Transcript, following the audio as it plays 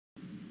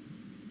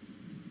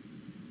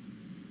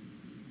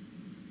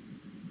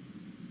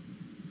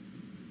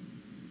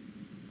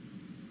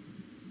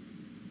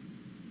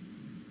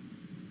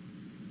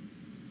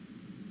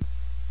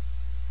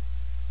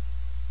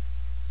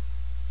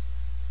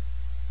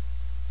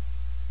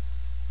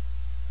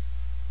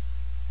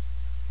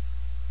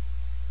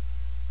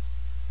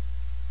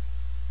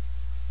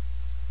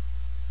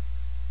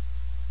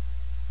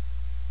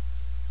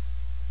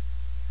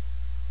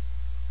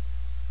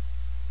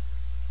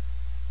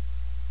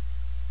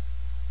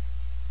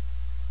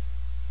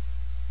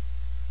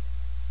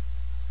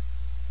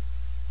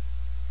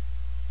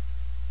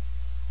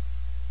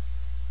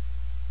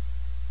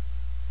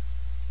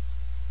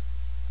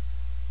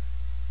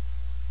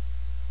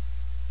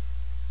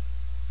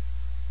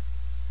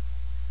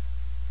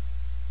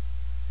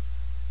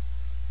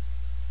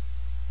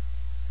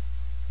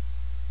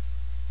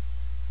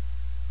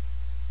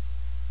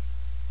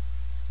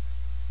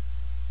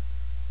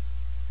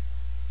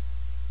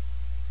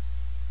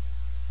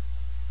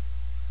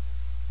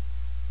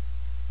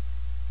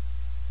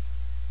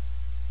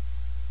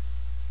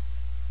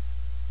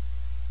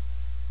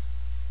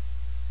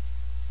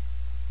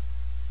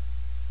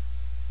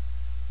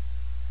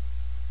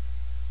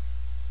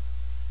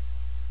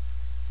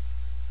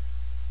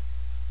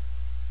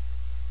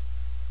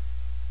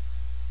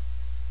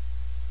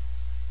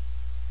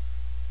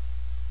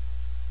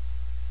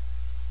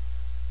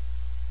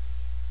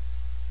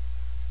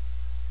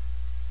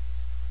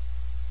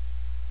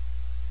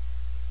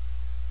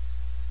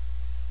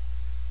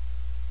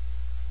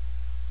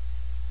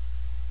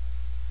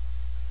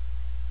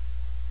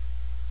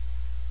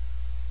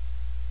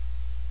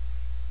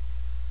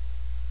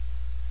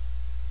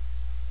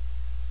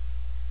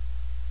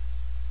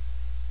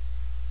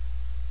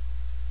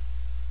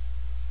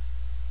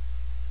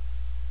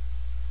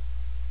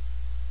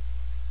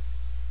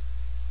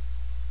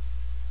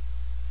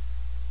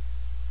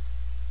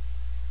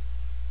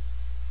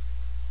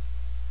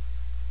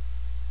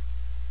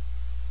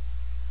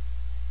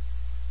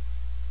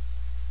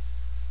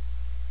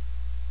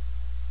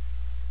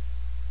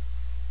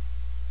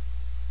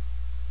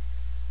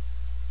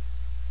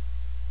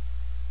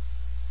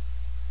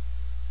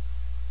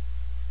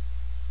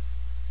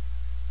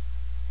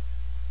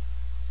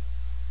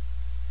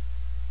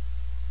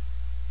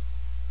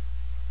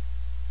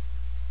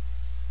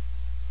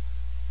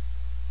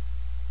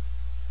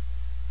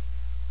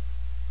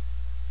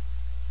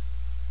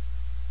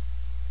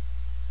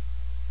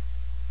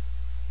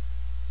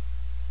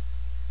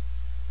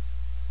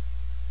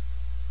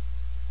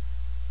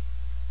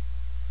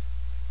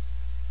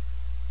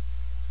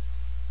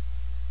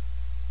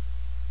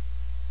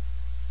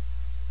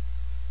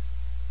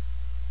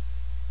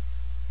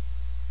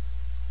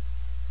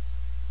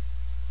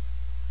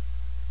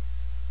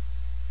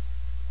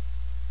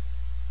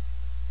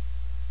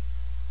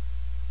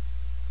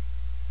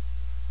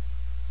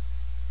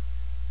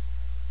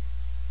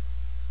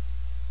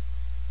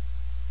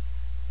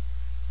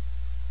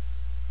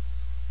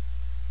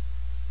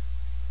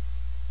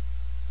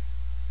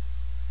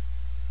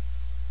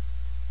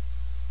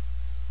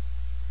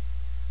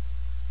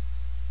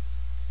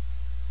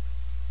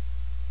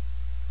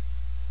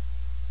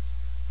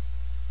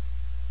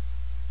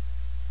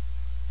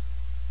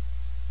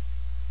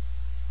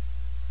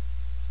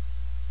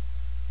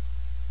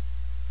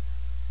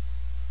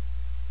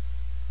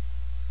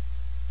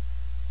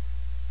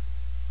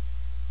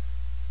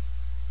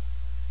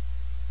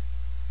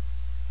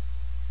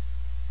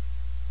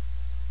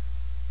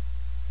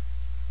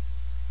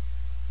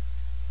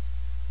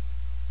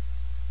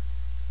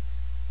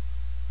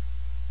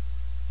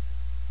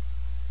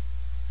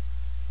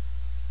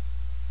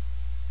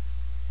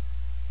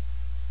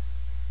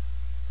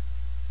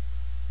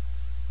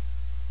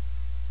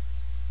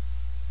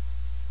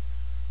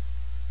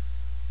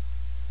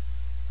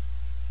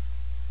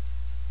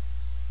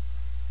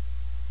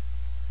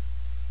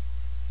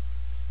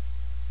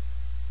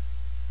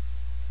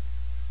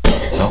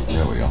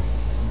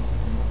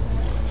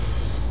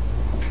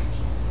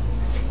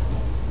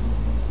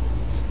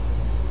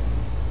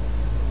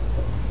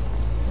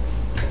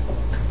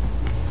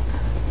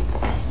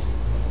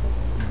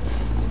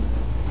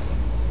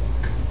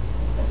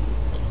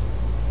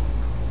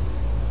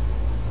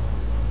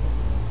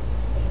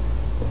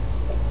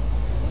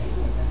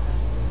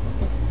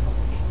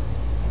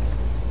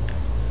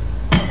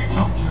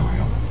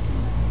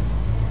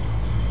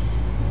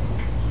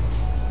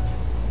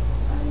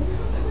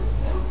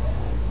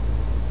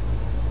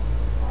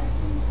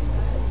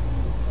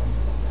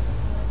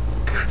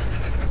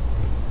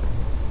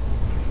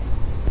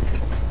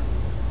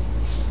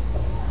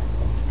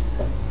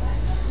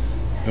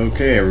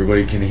Okay,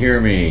 everybody can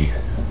hear me.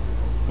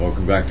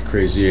 Welcome back to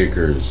Crazy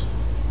Acres,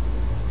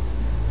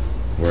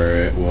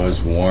 where it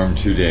was warm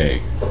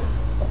today.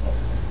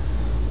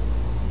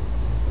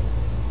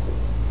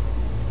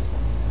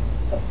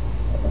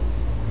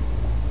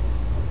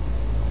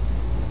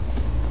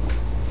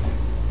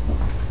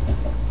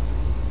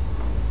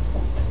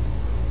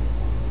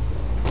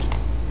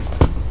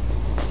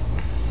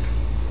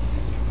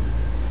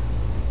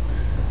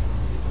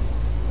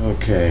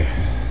 Okay.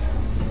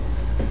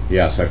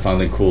 Yes, I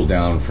finally cooled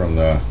down from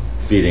the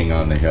feeding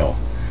on the hill.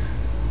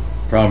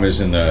 Problem is,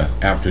 in the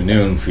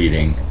afternoon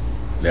feeding,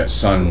 that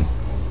sun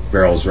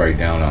barrels right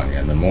down on you.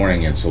 In the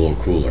morning, it's a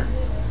little cooler.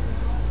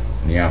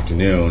 In the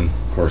afternoon,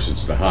 of course,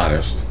 it's the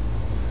hottest,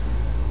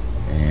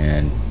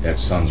 and that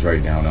sun's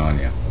right down on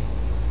you.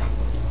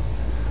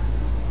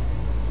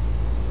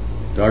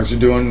 Dogs are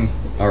doing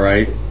all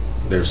right.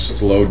 They're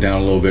slowed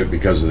down a little bit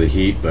because of the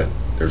heat, but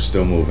they're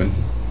still moving.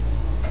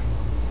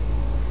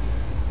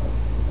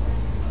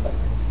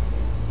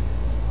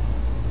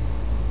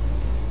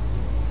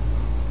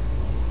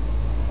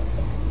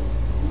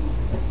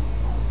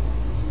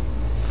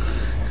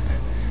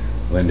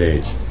 Linda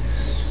H.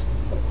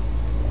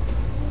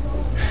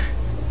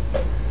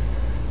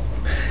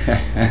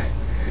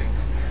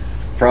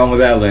 Problem with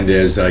that, Linda,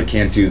 is that I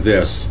can't do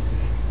this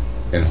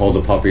and hold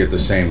the puppy at the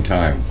same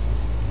time.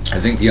 I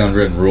think the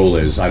unwritten rule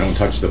is I don't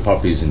touch the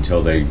puppies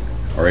until they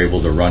are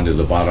able to run to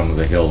the bottom of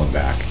the hill and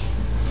back.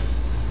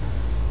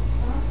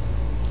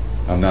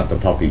 I'm not the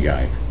puppy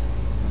guy.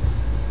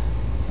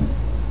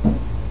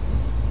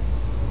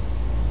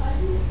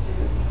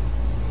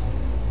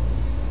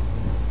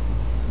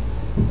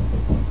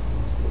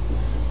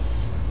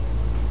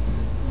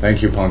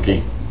 Thank you,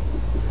 Punky.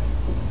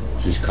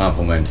 She's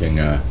complimenting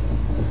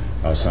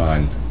us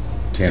on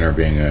Tanner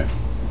being a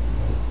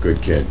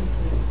good kid.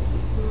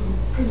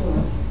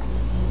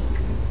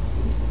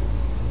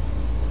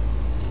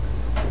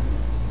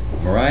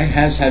 Mariah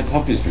has had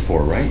puppies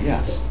before, right?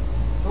 Yes.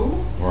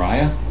 Who?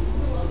 Mariah?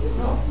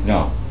 No.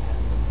 No.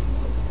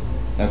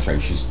 That's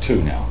right, she's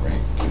 2 now, right?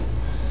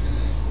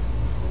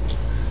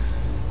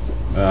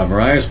 2.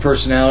 Mariah's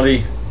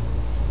personality,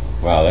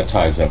 wow, that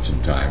ties up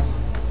some time.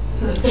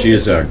 She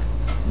is a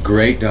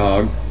great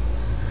dog.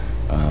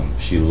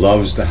 She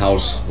loves the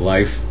house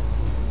life.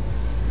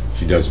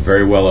 She does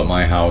very well at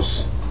my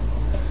house,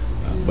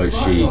 but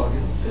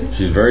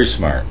she's very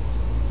smart,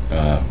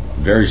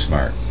 very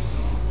smart.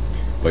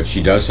 But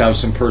she does have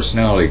some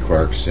personality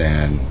quirks,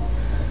 and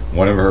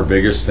one of her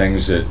biggest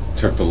things that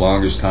took the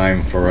longest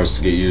time for us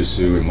to get used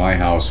to in my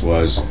house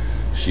was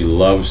she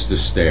loves to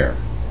stare.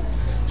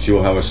 She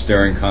will have a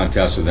staring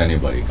contest with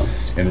anybody,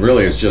 and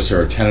really it's just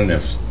her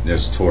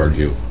attentiveness toward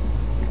you.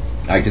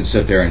 I can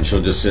sit there and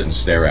she'll just sit and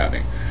stare at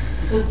me,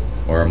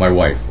 or my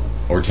wife,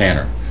 or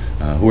Tanner,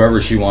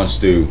 whoever she wants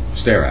to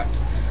stare at.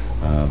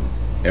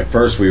 At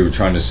first we were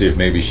trying to see if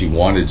maybe she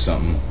wanted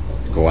something,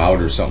 go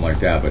out or something like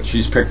that, but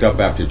she's picked up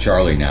after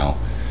Charlie now.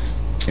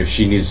 If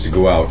she needs to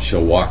go out,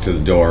 she'll walk to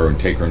the door and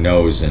take her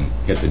nose and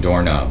hit the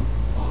doorknob,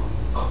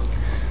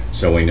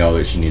 so we know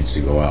that she needs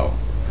to go out.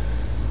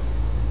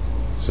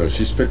 So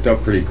she's picked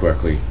up pretty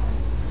quickly.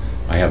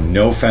 I have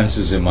no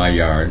fences in my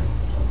yard,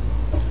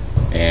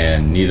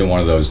 and neither one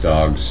of those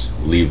dogs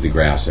leave the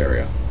grass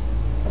area.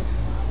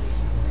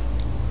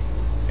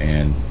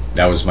 And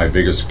that was my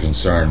biggest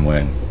concern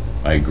when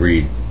I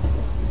agreed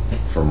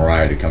for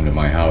Mariah to come to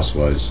my house,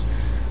 was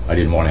I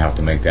didn't want to have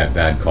to make that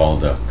bad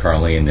call to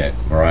Carlene that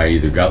Mariah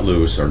either got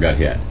loose or got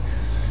hit.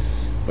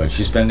 But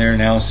she's been there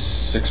now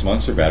 6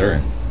 months or better,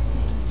 and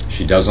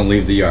she doesn't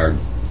leave the yard.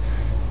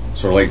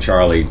 Sort of like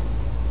Charlie,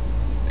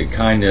 it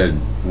kind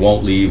of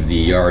won't leave the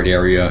yard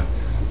area.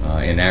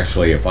 And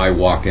actually, if I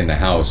walk in the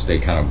house, they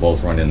kind of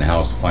both run in the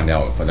house to find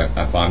out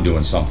if I'm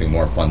doing something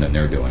more fun than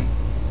they're doing.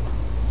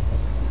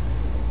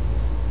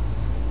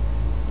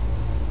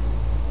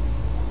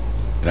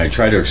 And I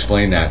try to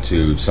explain that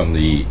to some of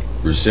the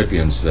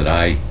recipients that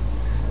I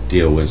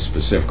deal with,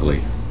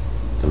 specifically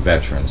the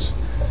veterans.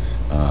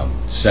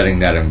 Setting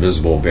that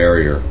invisible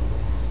barrier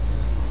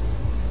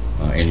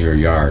in your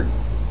yard.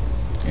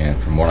 And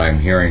from what I'm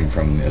hearing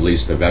from at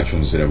least the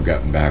veterans that have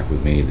gotten back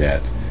with me,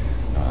 that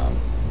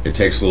it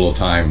takes a little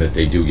time, but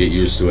they do get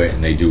used to it,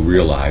 and they do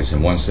realize,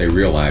 and once they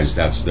realize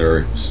that's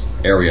their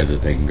area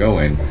that they can go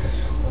in,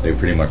 they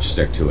pretty much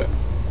stick to it.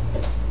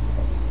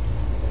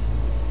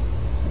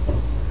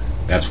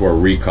 That's where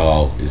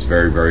recall is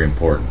very, very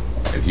important.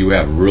 If you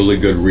have really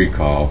good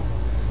recall,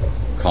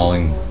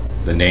 calling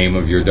the name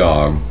of your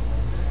dog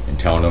and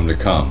telling them to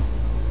come,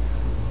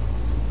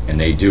 and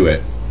they do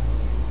it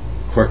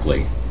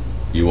quickly,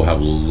 you will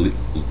have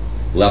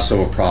less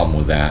of a problem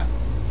with that,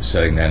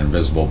 setting that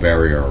invisible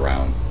barrier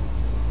around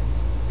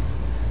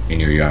in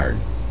your yard.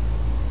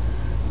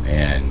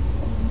 And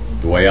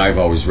the way I've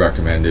always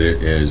recommended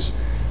it is,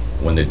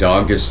 when the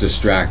dog gets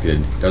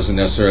distracted, doesn't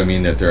necessarily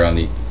mean that they're on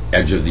the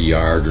edge of the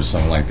yard or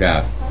something like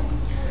that.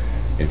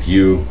 If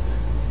you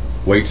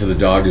wait till the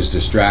dog is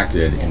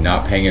distracted and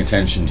not paying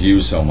attention to you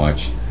so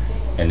much,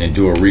 and then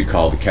do a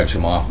recall to catch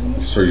them off,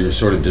 so you're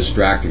sort of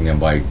distracting them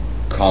by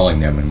calling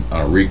them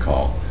on a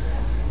recall,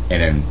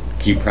 and then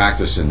keep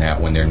practicing that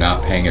when they're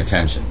not paying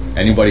attention.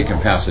 Anybody can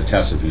pass a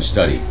test if you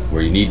study.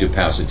 Where you need to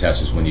pass a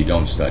test is when you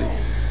don't study.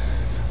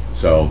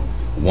 So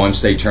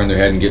once they turn their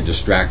head and get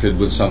distracted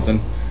with something,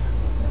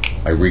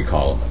 I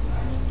recall them.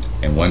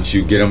 And once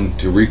you get them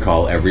to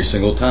recall every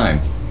single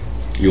time,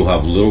 you'll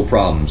have little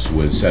problems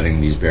with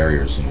setting these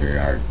barriers in your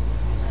yard.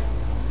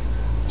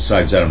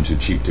 Besides that, I'm too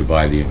cheap to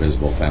buy the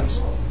invisible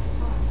fence.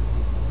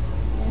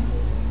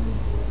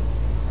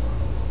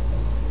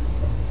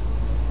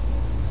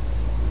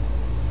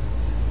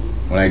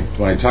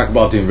 When I talk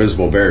about the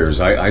invisible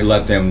barriers, I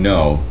let them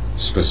know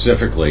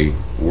specifically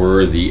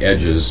where the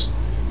edges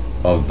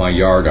of my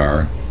yard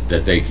are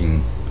that they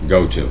can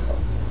go to.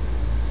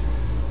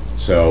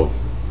 So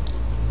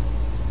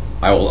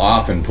I will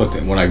often put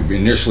them, when I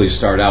initially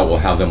start out, we'll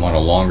have them on a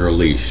longer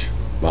leash,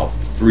 about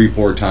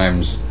 3-4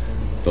 times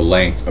the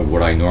length of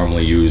what I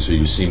normally use or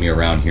you see me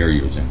around here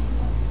using.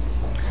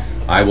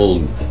 I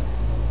will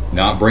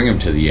not bring them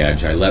to the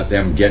edge. I let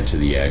them get to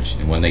the edge,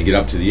 and when they get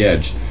up to the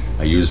edge,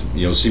 I use,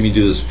 you'll see me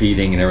do this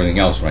feeding and everything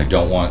else when I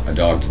don't want a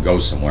dog to go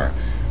somewhere.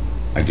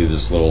 I do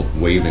this little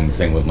waving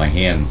thing with my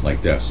hand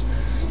like this.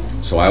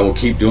 So I will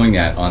keep doing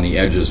that on the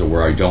edges of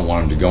where I don't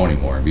want them to go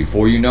anymore. And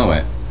before you know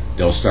it,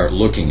 they'll start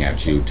looking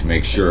at you to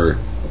make sure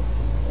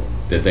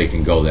that they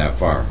can go that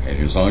far. And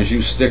as long as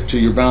you stick to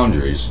your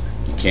boundaries,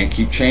 you can't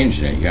keep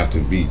changing it. You have to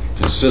be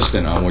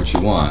consistent on what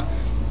you want.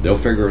 They'll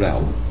figure it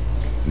out.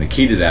 And the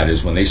key to that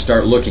is when they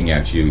start looking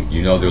at you,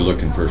 you know they're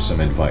looking for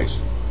some advice.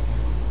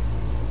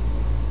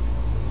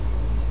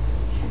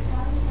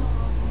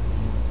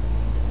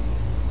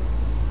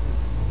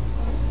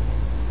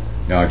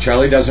 Now,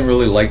 Charlie doesn't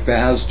really like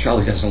baths.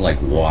 Charlie doesn't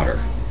like water.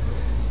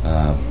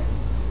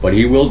 But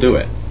he will do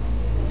it.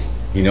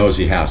 He knows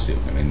he has to.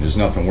 I mean, there's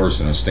nothing worse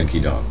than a stinky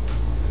dog.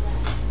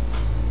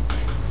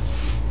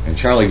 And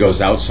Charlie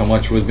goes out so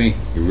much with me,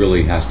 he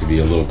really has to be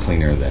a little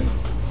cleaner than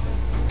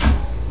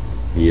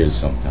he is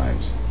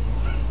sometimes.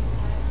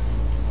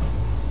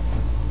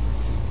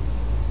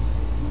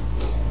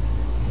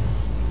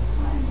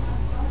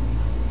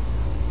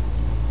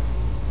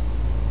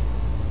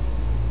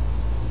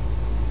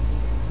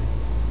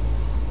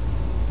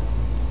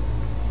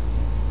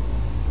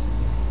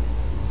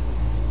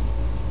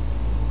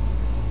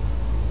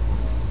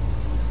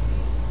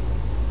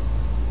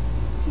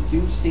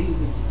 Did you see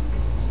the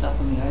stuff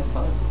in the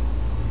icebox?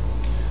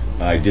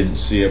 I didn't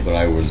see it, but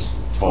I was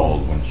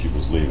told when she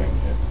was leaving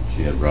that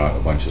she had brought a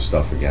bunch of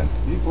stuff again.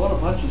 You bought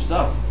a bunch of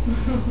stuff.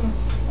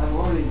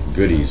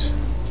 Goodies.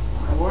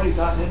 I've already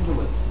gotten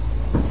into it.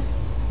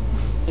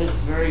 It's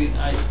very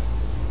nice.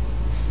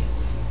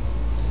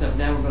 Except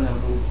now we're going to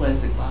have a little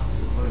plastic box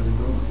that's part of the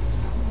room.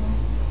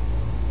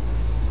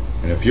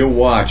 And if you'll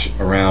watch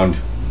around,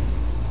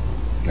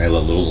 a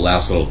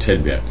last little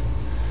tidbit,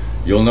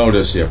 you'll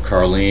notice if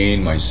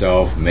Carlene,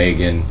 myself,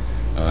 Megan,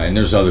 and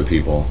there's other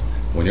people,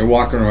 when you're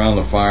walking around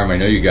the farm, I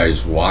know you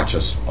guys watch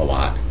us a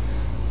lot,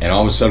 and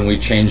all of a sudden we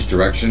change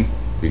direction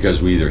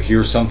because we either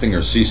hear something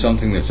or see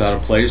something that's out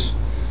of place.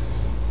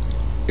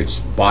 It's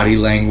body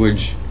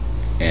language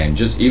and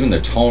just even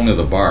the tone of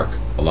the bark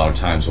a lot of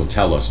times will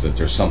tell us that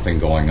there's something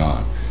going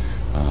on.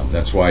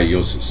 That's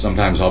why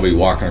sometimes I'll be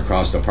walking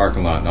across the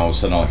parking lot and all of a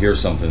sudden I'll hear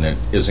something that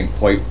isn't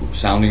quite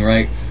sounding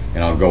right,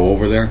 and I'll go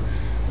over there.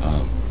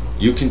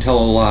 You can tell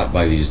a lot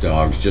by these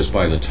dogs just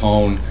by the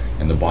tone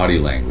and the body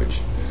language.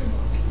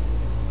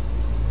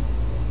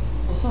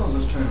 Well, some of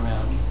us turn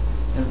around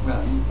and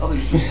around,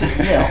 others just sit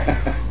and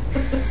yell.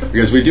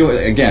 Because we do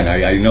it, again,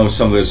 I know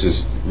some of this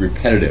is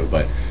repetitive,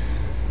 but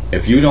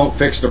if you don't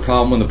fix the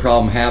problem when the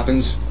problem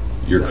happens,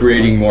 you're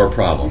creating more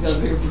problems. You got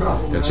a bigger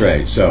problem. That's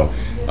right. So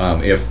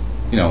if,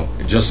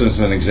 just as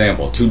an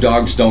example, 2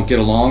 dogs don't get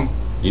along,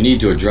 you need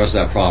to address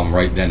that problem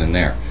right then and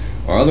there.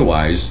 Or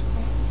otherwise,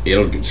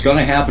 it's going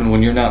to happen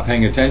when you're not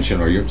paying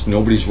attention or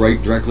nobody's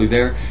right directly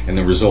there, and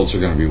the results are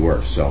going to be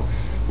worse. So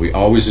we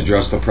always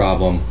address the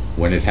problem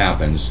when it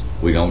happens.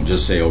 We don't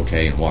just say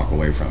okay and walk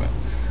away from it.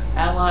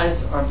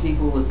 Allies are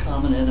people with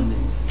common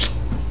enemies.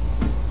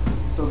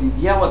 So if you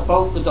yell at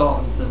both the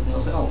dogs, then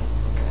they'll say, oh,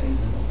 okay, then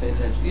they'll pay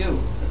attention to you,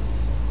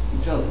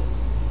 to each other.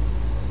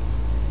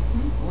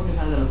 I wonder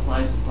how that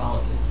applies to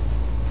politics.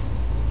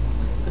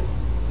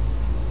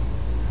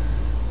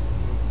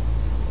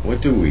 What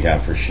do we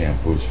have for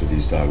shampoos for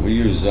these dogs? We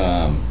use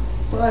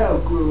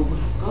BioGroom.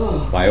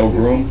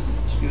 BioGroom?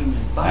 Excuse me.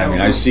 I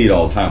mean, I see it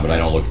all the time, but I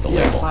don't look at the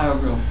label.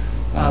 BioGroom.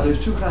 There's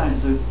 2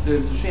 kinds.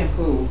 There's the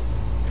shampoo,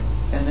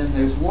 and then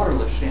there's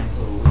waterless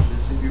shampoo, which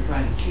is if you're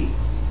trying to cheat.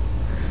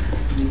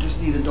 You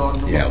just need a dog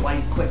to look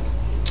white quick.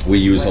 We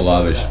use a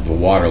lot of the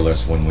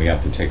waterless when we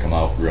have to take them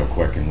out real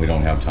quick and we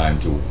don't have time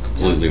to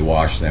completely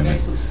wash them. It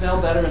makes them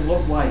smell better and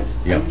look white.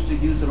 Yep. I used to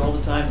use it all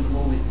the time in the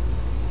movies.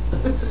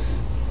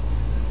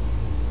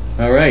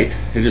 All right,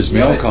 it is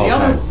mail call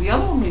time. The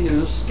other one we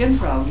use, skin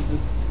problems, is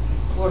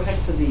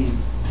chlorhexidine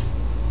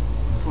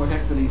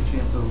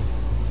shampoo.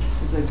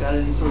 If they've got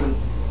any sort of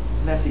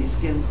messy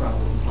skin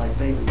problems like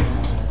babies.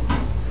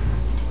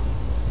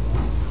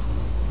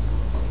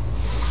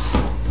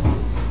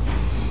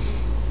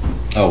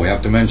 Oh, we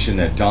have to mention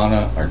that Dawn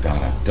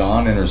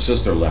and her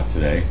sister left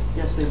today.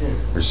 Yes, they did.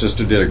 Her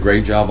sister did a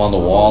great job on the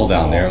wall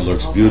down there. It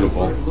looks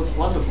beautiful. It looks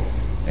wonderful.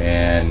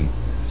 And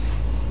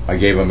I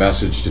gave a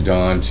message to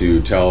Dawn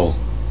to tell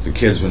the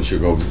kids when she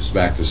goes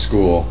back to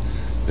school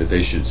that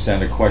they should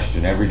send a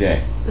question every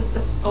day.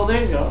 Oh,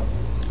 there you go.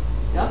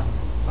 Yep,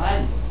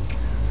 fine.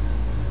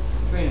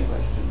 Training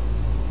question.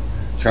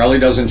 Charlie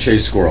doesn't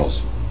chase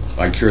squirrels.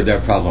 I cured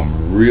that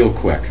problem real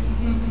quick.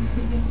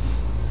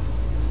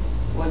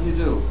 What'd you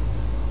do?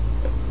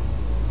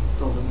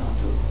 Told him not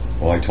to.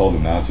 Well, I told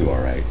him not to,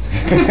 all right.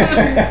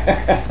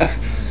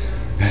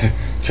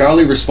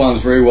 Charlie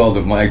responds very well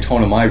to my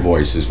tone of my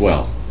voice as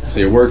well.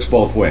 See, it works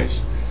both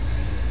ways.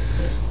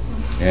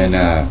 And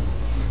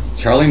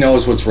Charlie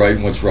knows what's right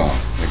and what's wrong.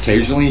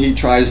 Occasionally he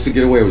tries to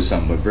get away with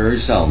something, but very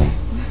seldom.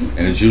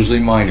 And it's usually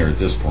minor at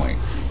this point.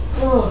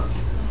 Oh,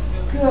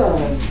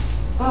 God.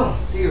 Oh,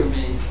 dear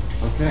me.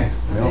 Okay,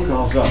 mail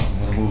call's up. I'm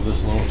going to move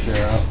this little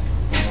chair out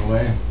on the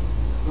way.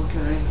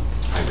 Okay.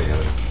 Hi,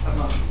 David. I'm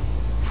up.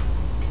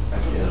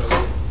 Yes.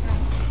 Are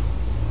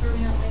we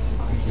not weighing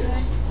puppies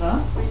today? Huh?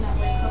 Are we not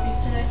weighing puppies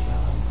today?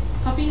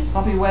 Puppies?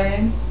 Puppy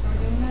weighing? Are we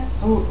doing that?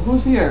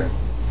 Who's here?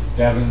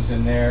 Devin's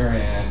in there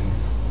and...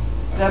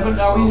 Devin,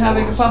 are we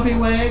having a puppy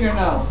weighing or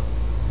no?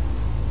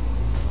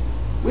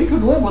 We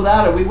could live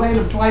without it. We weighed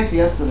him twice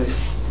yesterday.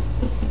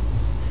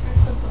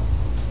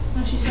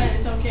 No, she said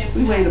it's okay. if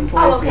We weighed him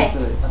twice Oh, okay.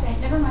 yesterday. Okay,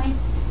 never mind.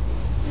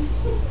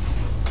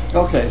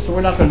 Okay, so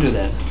we're not going to do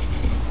that. No,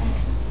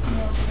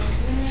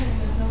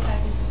 there's no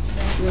packages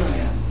today. Here I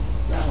am.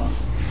 That one.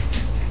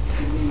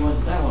 We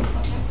want that one.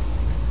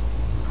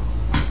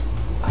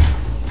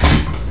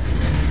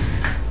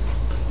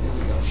 There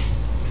we go.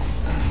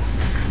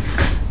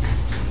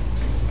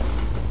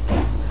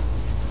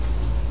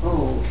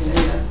 Oh, okay,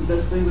 that's the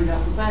best thing we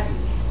got for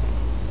packages.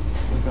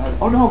 We got it.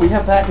 Oh, no, we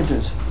have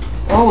packages.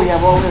 Oh, we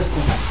have all this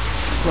to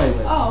play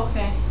with. Oh,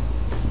 okay.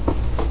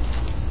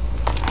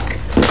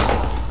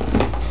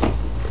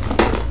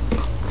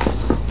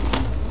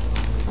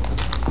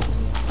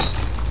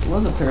 There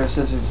was a pair of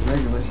scissors,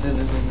 regular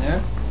scissors in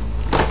there.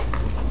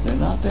 They're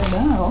not there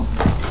now.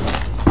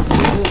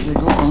 They're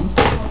gone.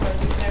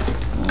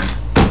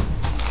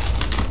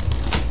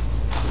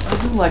 I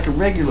do like a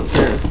regular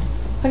pair.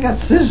 I got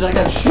scissors, I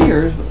got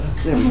shears. But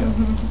there we go.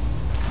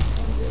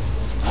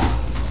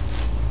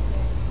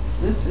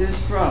 This is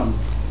from,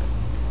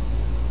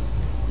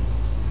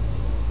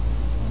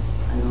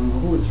 I don't know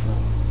who it's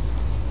from.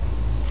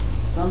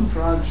 Some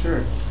frog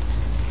shirt.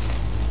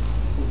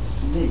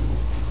 It's me.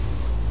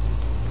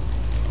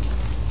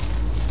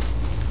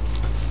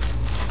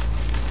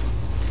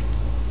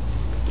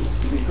 This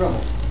could be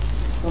trouble.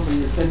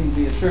 Somebody is sending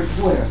me a shirt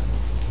to wear.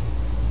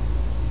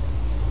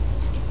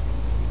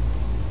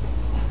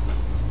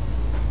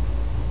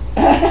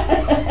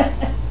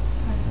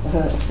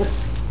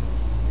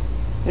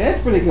 Yeah,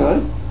 it's pretty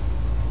good.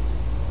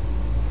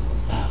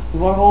 You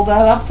want to hold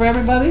that up for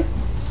everybody?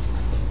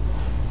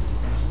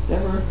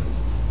 Never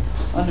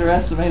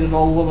underestimate an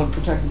old woman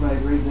protected by a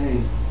great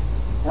Dane.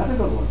 That's a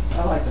good one.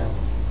 I like that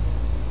one.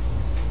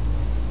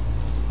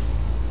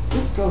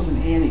 This goes in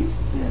Annie's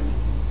bin.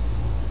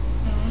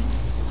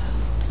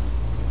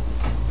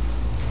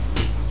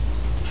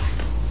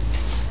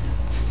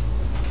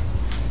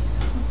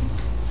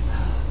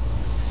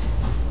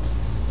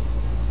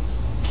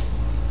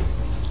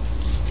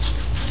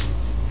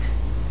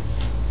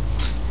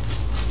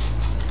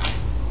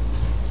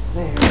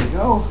 There we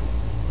go.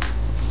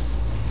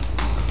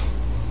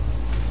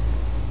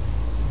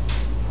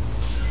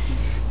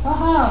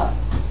 Aha!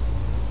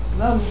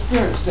 That was a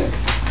spirit stick.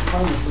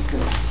 That was the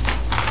stick.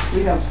 We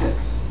have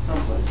sticks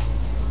someplace.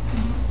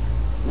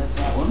 That's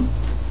that one.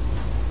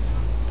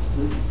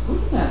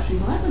 Look at that, she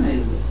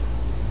laminated it.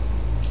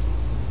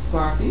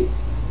 Sparky,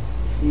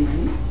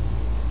 Evie,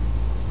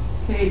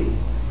 Katie,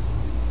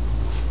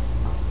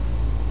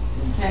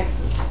 in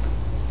Texas.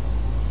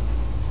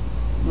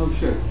 No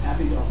shirt,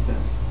 happy dog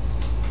day.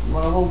 You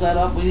want to hold that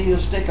up? We need a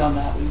stick on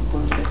that. We can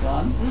put a stick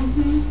on.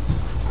 Mm-hmm.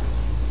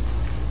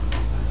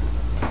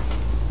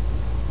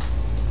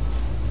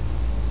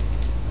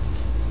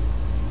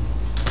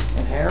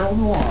 And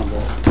Harold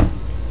Wanda.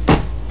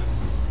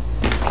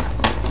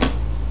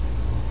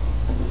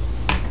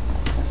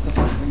 That's the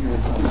first finger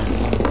it's on.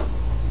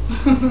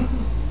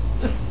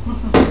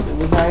 It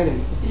was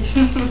hiding.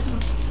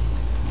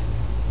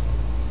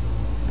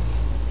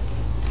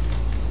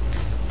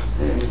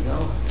 There you go.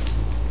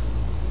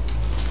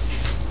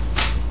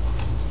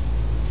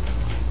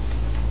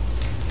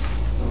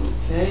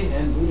 Okay,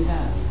 and we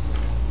have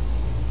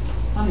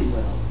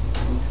Honeywell.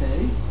 Okay.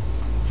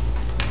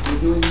 We're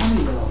doing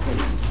Honeywell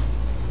things.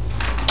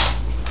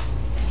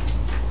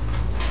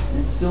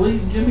 And still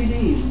eating Jimmy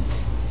Dean.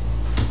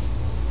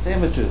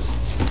 Sandwiches.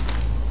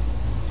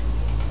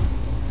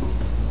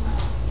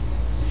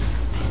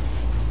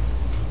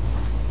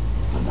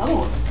 Another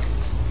one.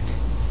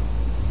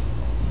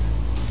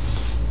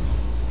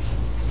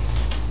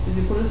 Did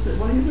you put us,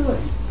 what are you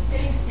doing?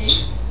 Getting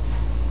tape.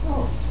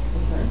 Oh,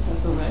 okay,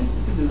 that's all right.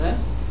 You can do that.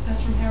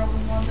 That's from Harold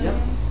and Wanda. Yep.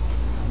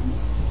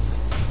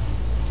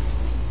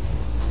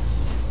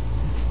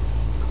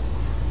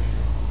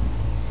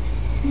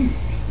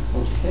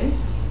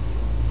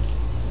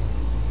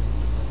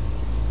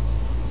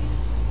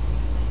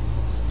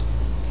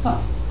 Huh,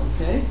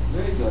 okay,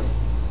 very good.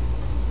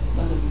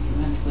 Nothing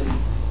tremendously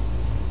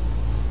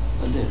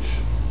a ditch.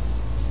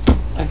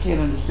 I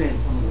can't understand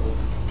some of those,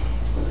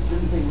 but I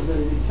didn't think it was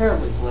anything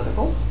terribly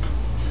political.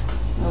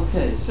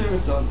 Okay,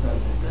 service dog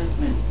project, that's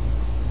me.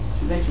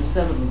 She makes a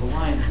 7 with a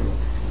line through it.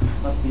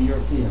 Must be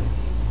European.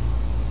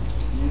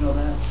 Did you know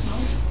that? No.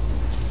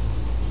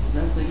 Is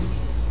that thing?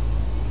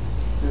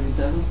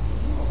 37?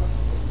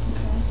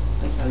 Okay.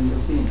 That's how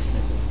Europeans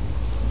make it.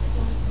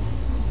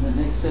 And that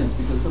makes sense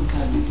because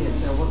sometimes you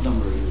can't tell what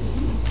number it is.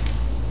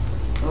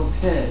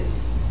 Okay.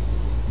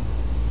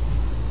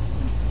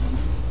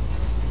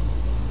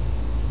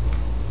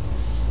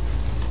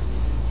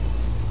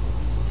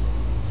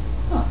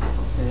 Huh,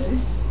 okay.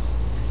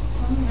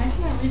 I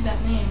can't read that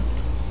name.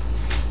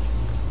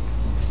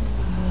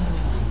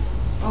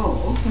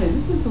 Oh, okay,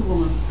 this is the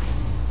woman.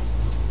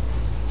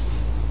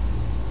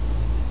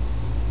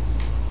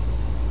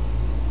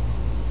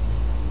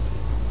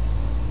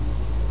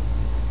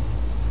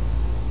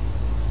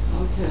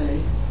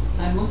 Okay,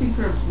 I'm looking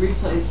for a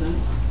replacement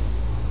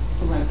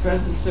for my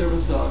present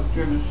service dog,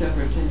 German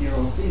Shepherd,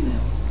 10-year-old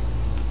female.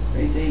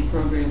 Great Dane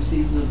program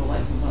sees live a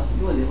life of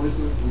possibility. Always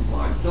worked with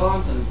large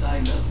dogs. I was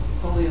diagnosed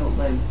with polio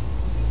leg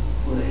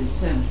at age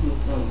 10. She was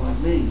kind of like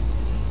me.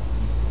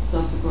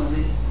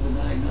 Subsequently, the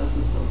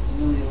diagnosis of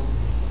familial.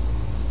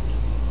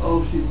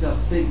 Oh, she's got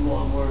big,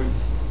 long words.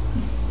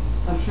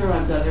 I'm sure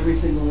I've got every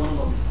single one of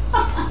them.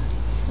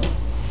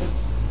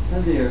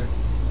 Oh dear.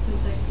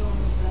 It's like going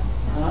with that.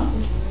 Huh?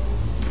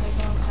 It's like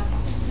going with that.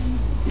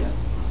 Yeah.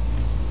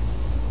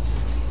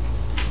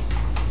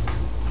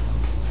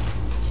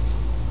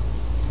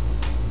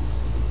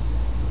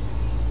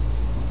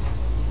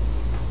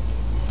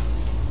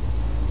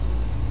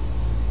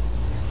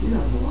 She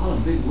knows a lot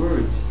of big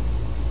words.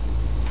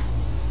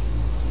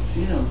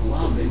 She knows a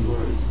lot of big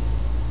words.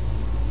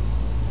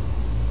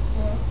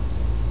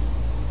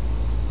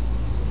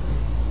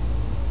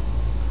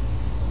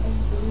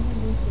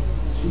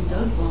 She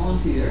does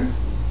volunteer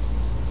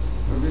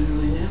for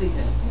visually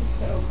handicapped.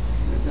 So,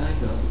 Her guide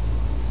dog.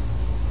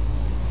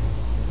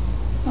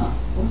 Huh,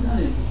 wasn't that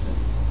interesting?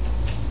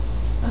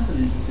 That's an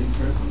interesting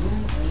person.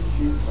 Where is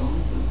she from?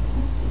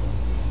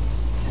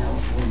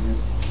 California.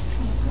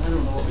 I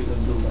don't know what we're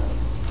gonna do about it.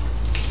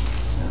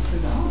 That's her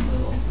down a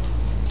little.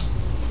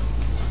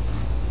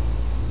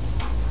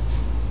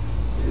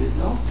 There you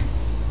go.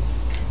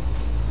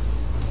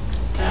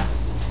 Ah.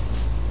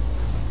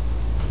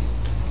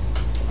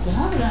 To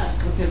have an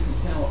applicant from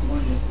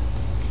California,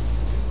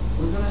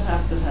 we're gonna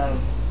have to have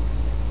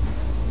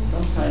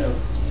some kind of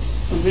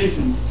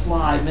provision to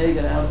fly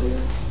Megan out there,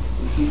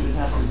 and she would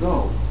have to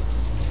go.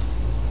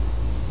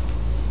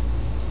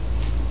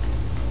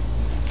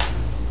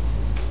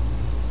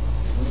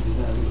 What do we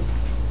got here?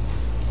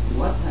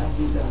 What have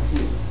we got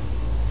here?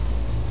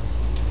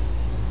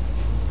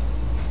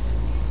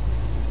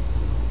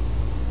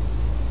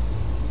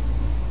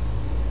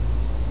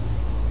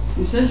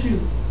 She says he.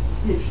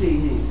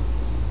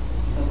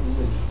 I don't know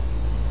which.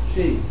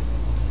 She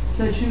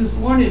said she was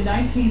born in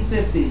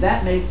 1950.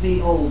 That makes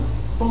me old.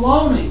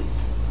 Baloney.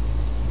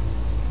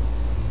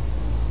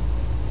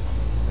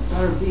 I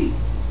got her beat.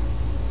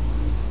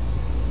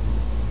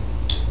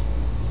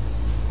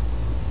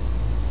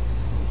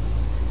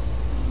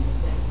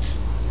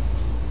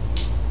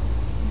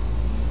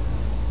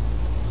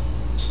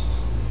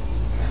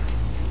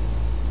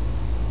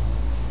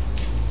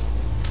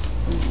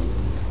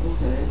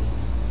 Okay.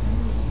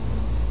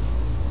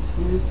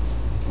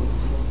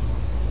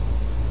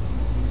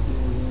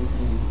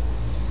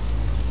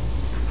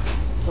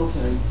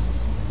 Okay.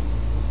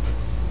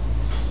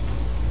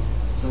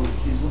 So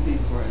she's looking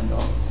for a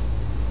dog.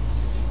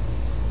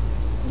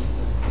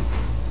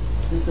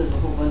 This is a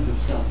whole bunch of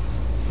stuff.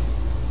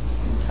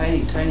 In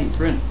tiny, tiny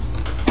print.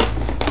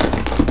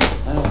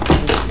 I don't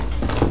think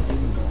it's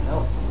even gonna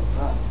help. Oh,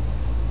 God.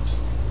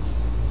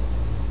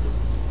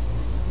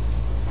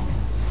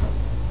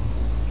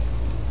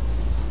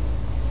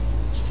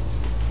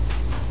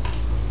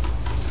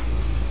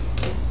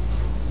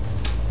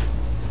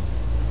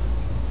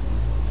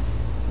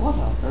 What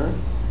on earth?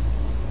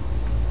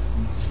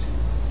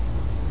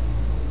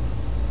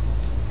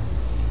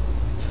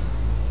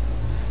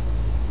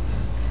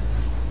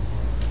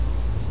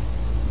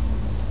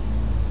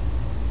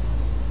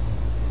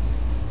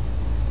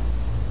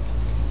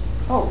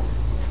 Oh.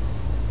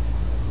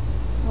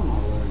 Oh my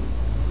word.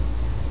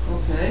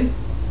 Okay.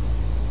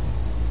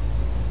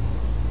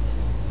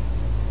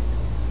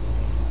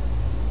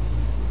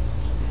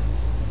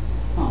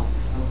 Huh,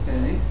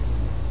 okay.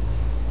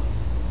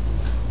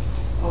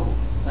 Oh,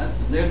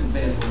 there's a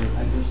bad word. I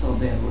just saw a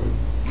bad word.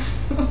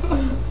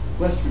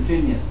 West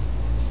Virginia.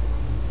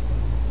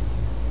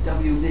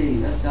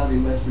 WV, that's gotta be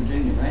West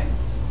Virginia, right?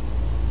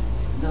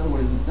 In other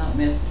words, it's not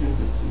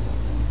Massachusetts or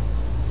something.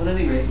 But at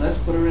any rate, let's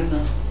put her in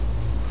the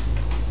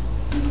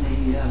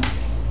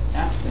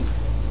applicant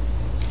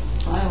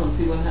file and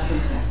see what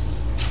happens next.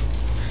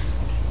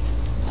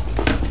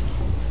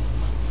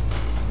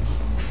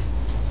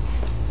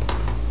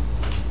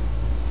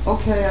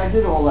 Okay, I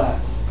did all that.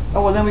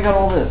 Oh, and then we got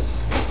all this.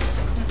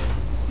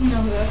 You know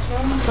who that's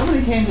from?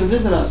 Somebody came to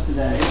visit us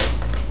today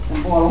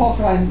and bought all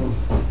kinds of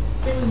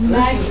It was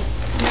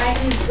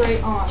Maggie's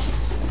great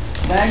aunts.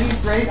 Maggie's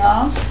great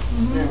aunt.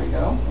 Mhm. There we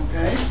go.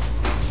 Okay.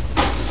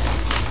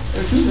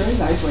 They're two very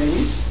nice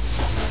ladies.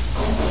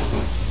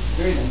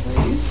 Very nice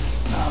ladies.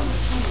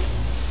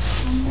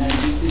 And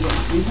you see what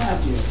we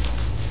have here.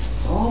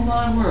 Oh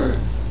my word.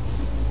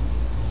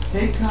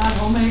 Cape Cod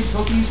homemade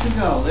cookies to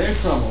go. There's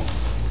trouble.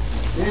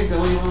 There you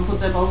go. You want to put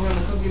them over in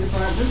the cookie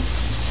department?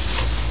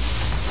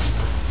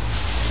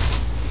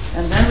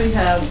 And then we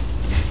have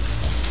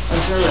a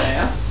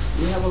giraffe.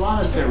 We have a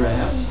lot of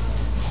giraffes.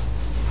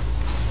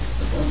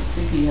 I don't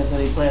think he has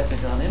any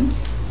plastic on him.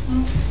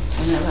 And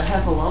there's a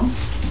heffalump.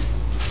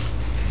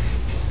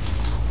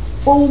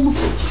 Boom!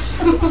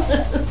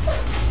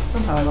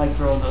 Somehow I like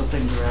throwing those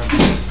things around.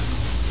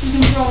 You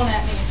can throw one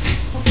at me.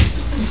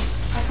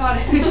 I caught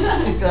it. You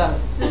got it.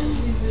 This is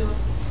usually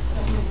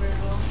that move very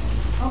well.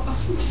 Oh.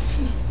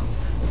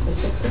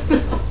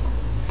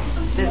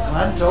 It's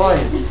fun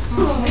toys.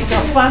 It's a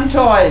fun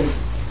toy.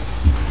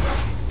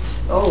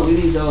 Oh, we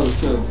need those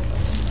too.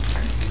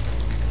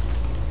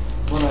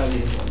 What are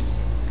these ones?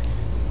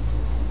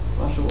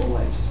 Washable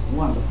wipes.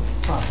 Wonderful.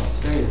 Pop-ups.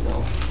 There you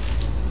go.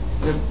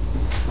 They're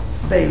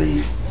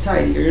Bailey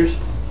tidiers.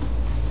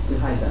 We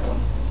hide that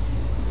one.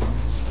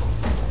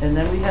 And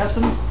then we have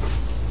some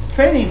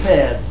training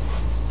pads.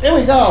 There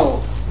we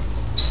go.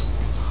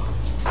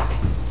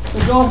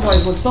 The dog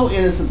toys look so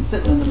innocent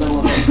sitting in the middle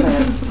of those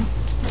pads.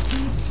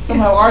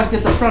 Somehow ours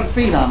get the front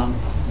feet on them.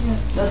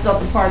 That's not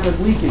the part that's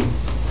leaking.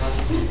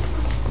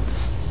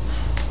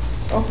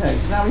 Okay,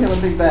 so now we have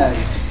a big bag.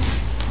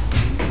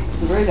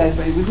 It's a very nice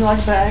bag. Would you like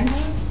a bag?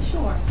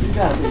 Sure. You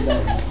got a big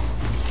bag.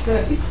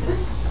 Good.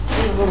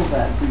 Here's a little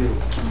bag for you.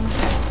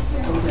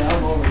 Okay, I'll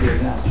go over here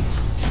now.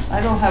 I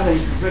don't have any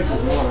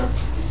drinking water.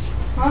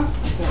 Huh?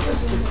 I've got like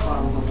 6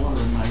 bottles of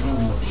water in my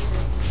room. But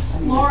I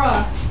need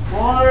Laura.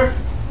 water.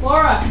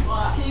 Laura.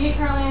 Can you get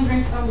Carly a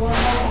drink of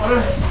water?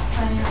 Water.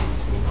 I need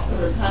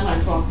Every time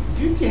I talk,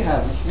 you can't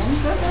have this one. You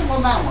got that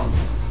one, that one.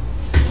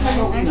 I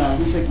don't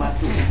know. You take my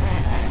food.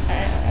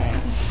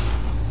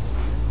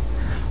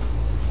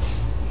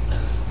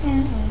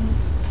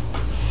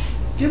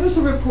 Give us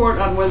a report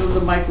on whether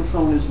the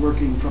microphone is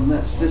working from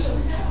this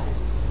distance.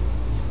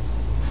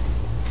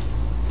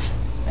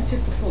 I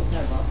took the pull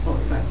tab off. Oh,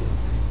 thank you.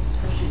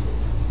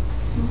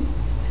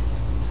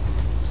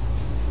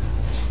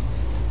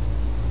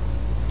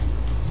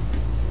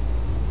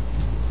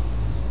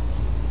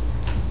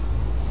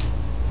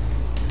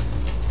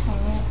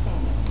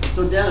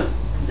 So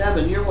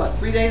Devin, you're what,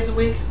 3 days a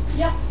week?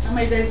 Yeah. How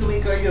many days a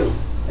week are you?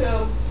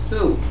 2.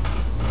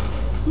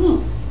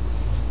 2.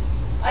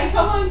 I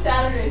come on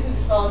Saturdays and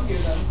just volunteer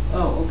them.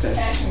 Oh, okay.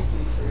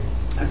 Technically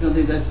 3. I was gonna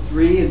think that's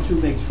 3 and 2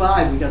 makes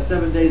 5. We got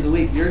 7 days a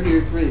week. You're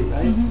here 3,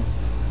 right?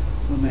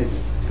 Well, maybe.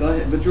 Go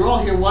ahead. But you're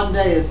all here one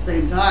day at the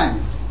same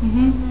time.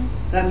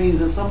 That means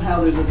that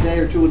somehow there's a day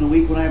or 2 in the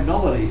week when I have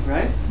nobody,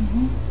 right?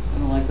 I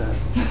don't like that.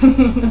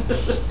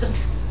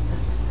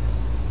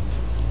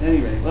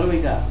 Anyway, what do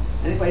we got?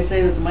 Anybody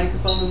say that the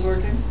microphone is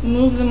working?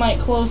 Move the mic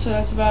closer,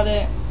 that's about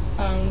it.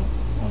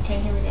 Okay,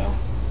 here we go.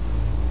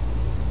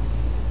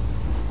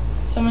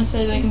 Someone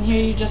says I can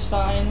hear you just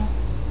fine.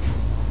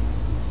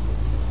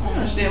 I don't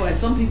understand why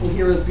some people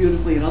hear us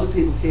beautifully and other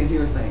people can't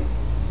hear a thing.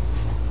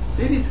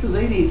 Maybe it's because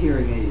they need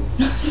hearing aids.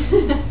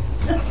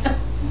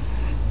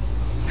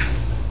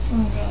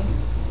 Oh god.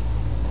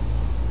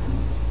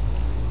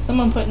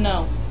 Someone put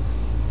no.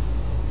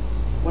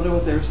 Wonder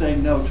what they were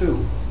saying no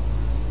to.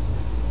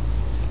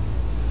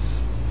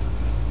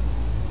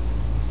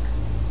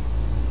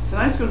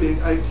 Tonight's going to be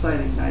an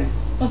exciting night.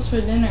 What's for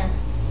dinner?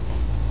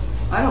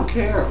 I don't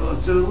care.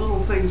 The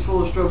little things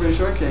full of strawberry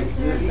shortcake.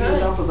 Eat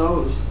enough of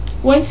those.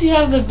 Once you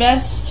have the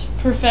best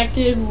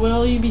perfected,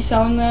 will you be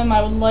selling them?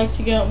 I would like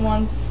to get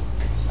one.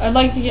 I'd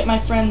like to get my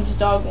friend's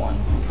dog one.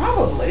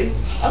 Probably.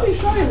 I'll be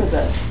showing you the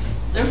best.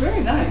 They're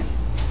very nice.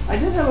 I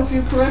did have a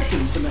few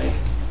corrections to make.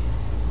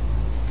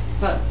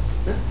 But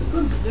they're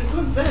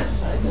good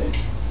vets, I think.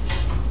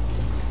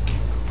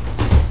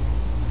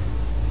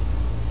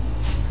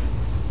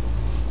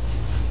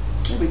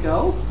 There we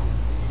go.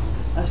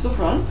 That's the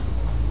front.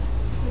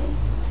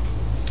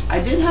 I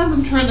did have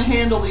them turn the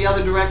handle the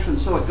other direction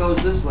so it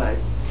goes this way.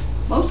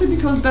 Mostly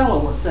because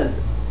Bella said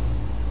it.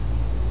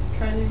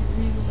 Try to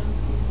read them.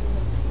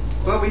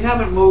 But we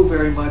haven't moved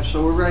very much,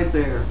 so we're right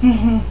there.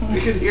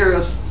 You can hear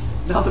us.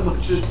 Nothing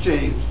much has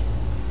changed.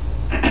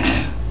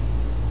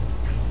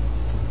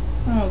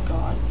 Oh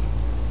god.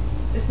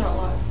 It's not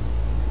live.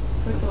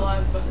 Click the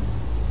live button.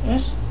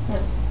 Yes?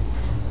 Or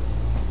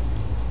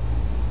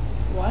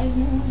why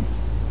isn't it on?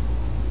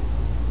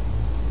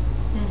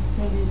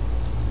 Maybe.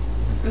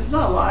 It's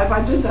not live.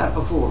 I did that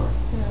before.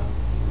 Yeah.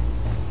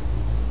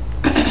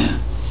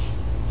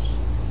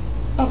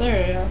 Oh, there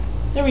we are.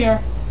 There we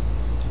are.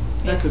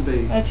 That could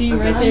be. That's you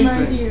Okay, right that's there. I'm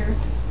right great. here.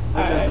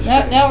 Alright,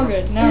 now we're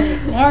good. Now we're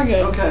good. Now we're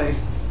good. Okay.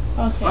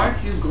 Okay.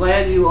 Aren't you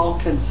glad you all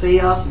can see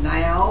us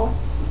now?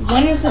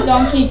 When is the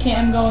donkey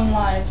cam going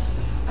live?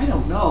 I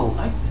don't know.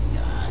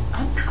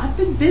 I've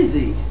been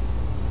busy.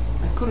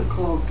 I could have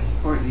called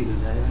Courtney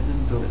today, I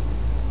didn't do it.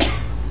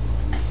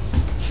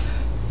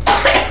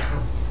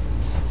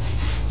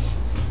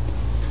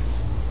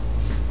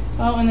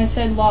 Oh, and they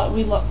said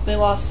they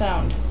lost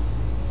sound.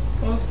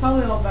 Well, it's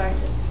probably all back at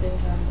the same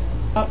time.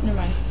 Oh, never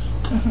mind.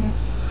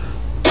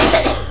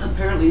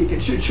 Apparently you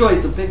get your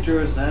choice, a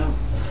picture or sound.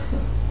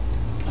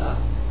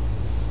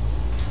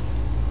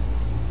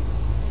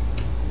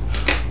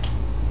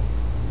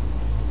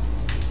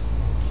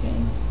 Okay.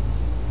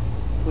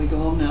 We go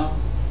home now.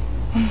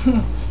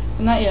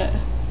 Not yet.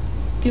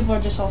 People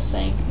are just all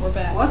saying we're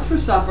back. What's for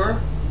supper?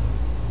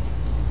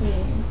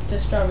 The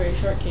strawberry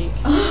shortcake.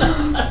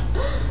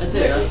 That's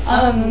it, huh?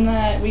 Other than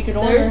that, we could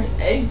order. There's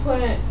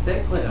eggplant,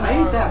 Eggplant.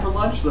 I ate that for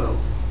lunch though.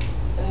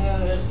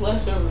 and then there's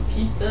leftover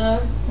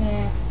pizza.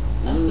 Yeah.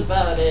 That's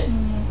about it.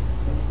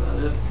 That's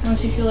about it.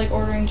 Unless you feel like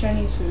ordering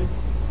Chinese food.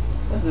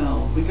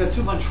 No, we got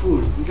too much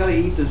food. We gotta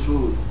eat this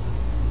food.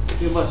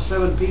 We have about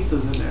 7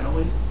 pizzas in there, don't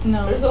we?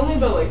 No. There's only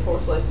about like 4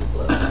 slices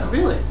left.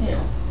 Really?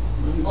 Yeah.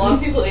 A lot of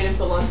people ate it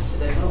for lunch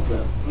today.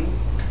 Okay.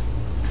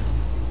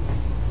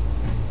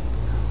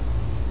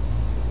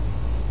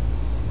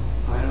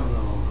 I don't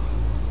know.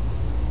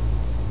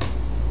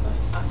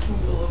 I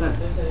can go look if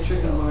there's That anything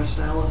chicken else.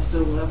 marsala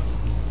still left?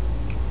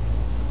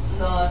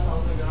 No, that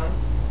sounds are gone.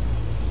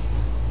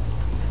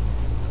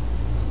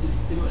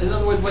 In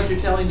other words, what you're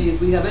telling me is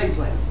we have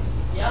eggplant.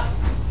 Yeah.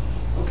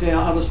 Okay,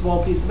 I'll have a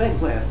small piece of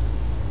eggplant.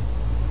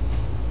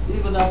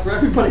 Leave enough for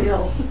everybody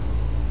else.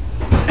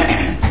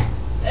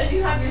 And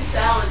you have your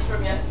salad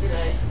from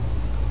yesterday.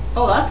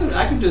 Oh,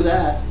 I could do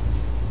that.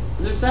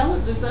 Is there salad?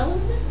 Is there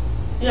salad in there?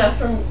 Yeah,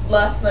 from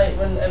last night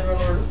when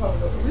everyone ordered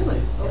pomodoro.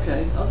 Really?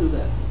 Okay, I'll do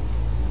that.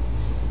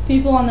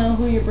 People want to know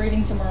who you're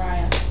breeding to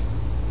Mariah.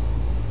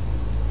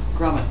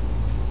 Grommet.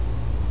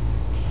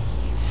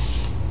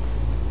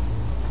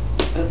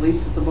 At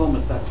least at the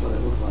moment, that's what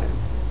it looks like.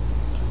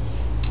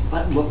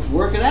 But we'll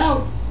work it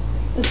out.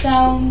 The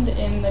sound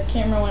and the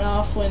camera went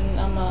off when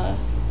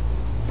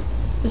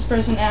this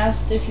person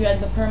asked if you had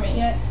the permit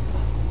yet.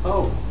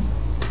 Oh.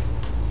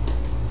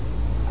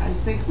 I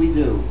think we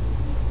do.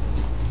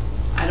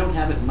 I don't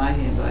have it in my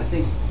hand, but I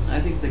think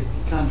the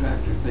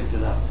contractor picked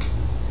it up.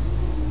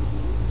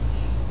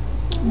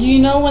 Do you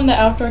know when the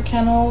outdoor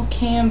kennel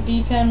cam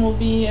V-Pen will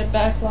be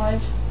back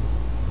live?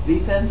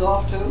 V-Pen's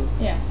off too?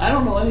 Yeah. I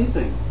don't know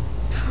anything.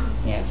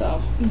 Yeah, it's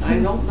off. I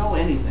don't know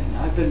anything.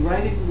 I've been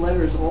writing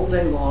letters all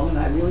day long and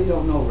I really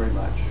don't know very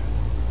much.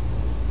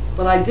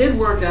 But I did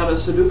work out a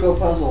Sudoku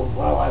puzzle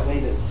while I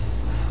waited.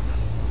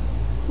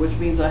 Which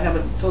means I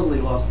haven't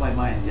totally lost my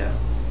mind yet.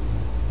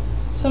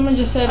 Someone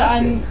just said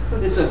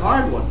It's a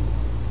hard one.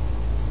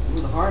 It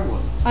was a hard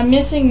one. I'm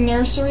missing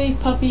nursery,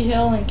 Puppy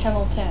Hill, and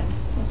Kennel 10.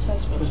 What's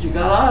that supposed But to you be?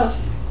 got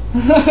us.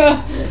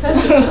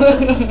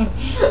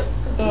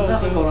 There's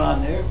nothing going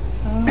on there.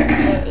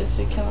 But is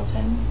the Kennel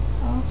 10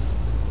 off?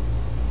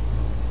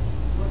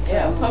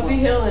 Yeah, Puppy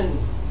Hill and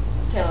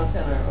Kennel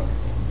 10 are okay.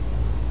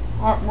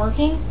 Aren't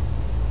working?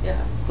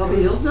 Yeah.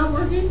 Puppy Hill's not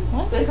working?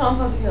 What? They call him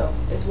Puppy Hill.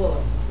 It's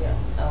Willow. Yeah.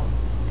 Oh,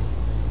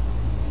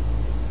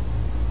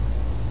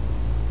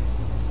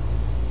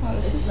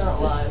 It's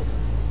not live.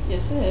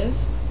 Yes, it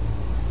is.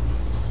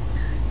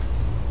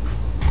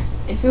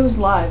 If it was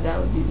live, that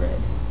would be red.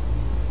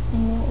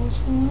 And what was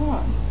going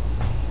on?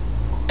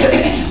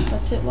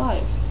 Let's hit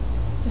live.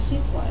 Let's see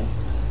it's live.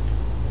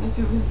 If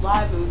it was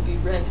live, it would be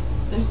red.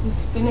 There's the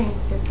spinning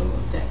circle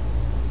of death.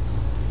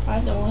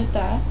 Alright, then we'll hit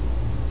that.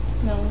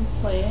 Then we'll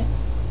play it.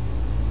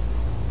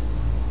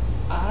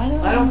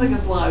 I don't think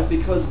it's live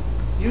because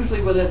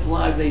usually when it's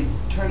live they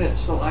turn it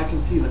so I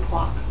can see the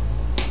clock.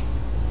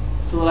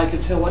 So that I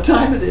can tell what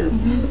time it is.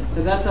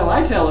 And that's how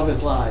I tell if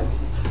it's live.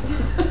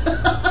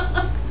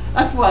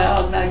 That's why I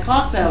have that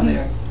clock down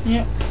there.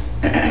 Yep.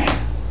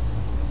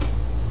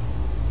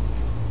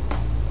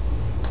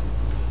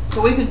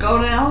 So we can go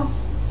now?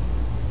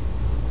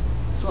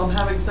 So I'm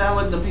having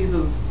salad and a piece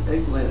of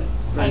eggplant.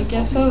 I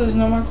guess so. There's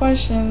no more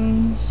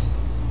questions.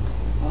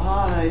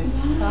 Bye.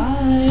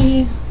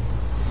 Bye.